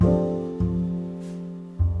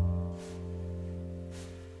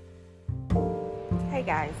Hey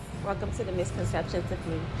guys, welcome to the Misconceptions of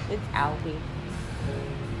Me. It's Albie.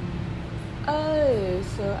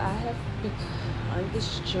 So I have begun on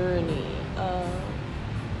this journey of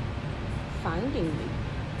finding me.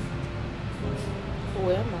 Who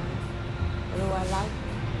am I? What do I like?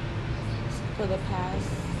 For the past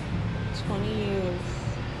 20 years,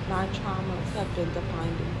 my traumas have been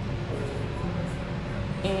defining me.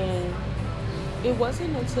 And it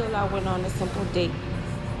wasn't until I went on a simple date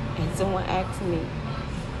and someone asked me,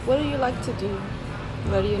 what do you like to do?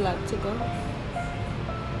 Where do you like to go?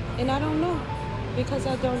 And I don't know, because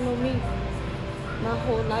I don't know me. My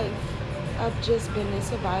whole life, I've just been in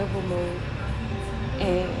survival mode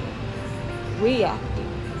and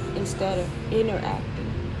reacting instead of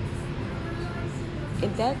interacting.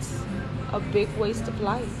 And that's a big waste of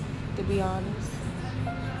life, to be honest.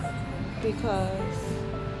 Because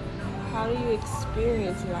how do you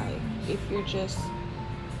experience life if you're just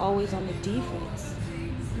always on the defense?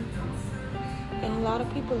 And a lot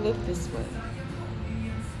of people live this way.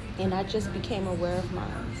 And I just became aware of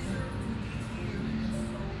mine.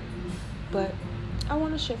 But I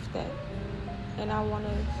want to shift that. And I want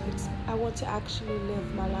to actually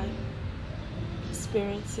live my life.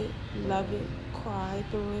 Experience it, love it, cry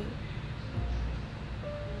through it.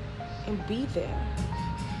 And be there.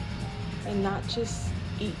 And not just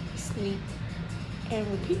eat, sleep, and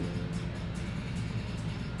repeat.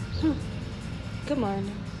 Good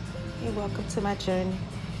morning, and welcome to my journey.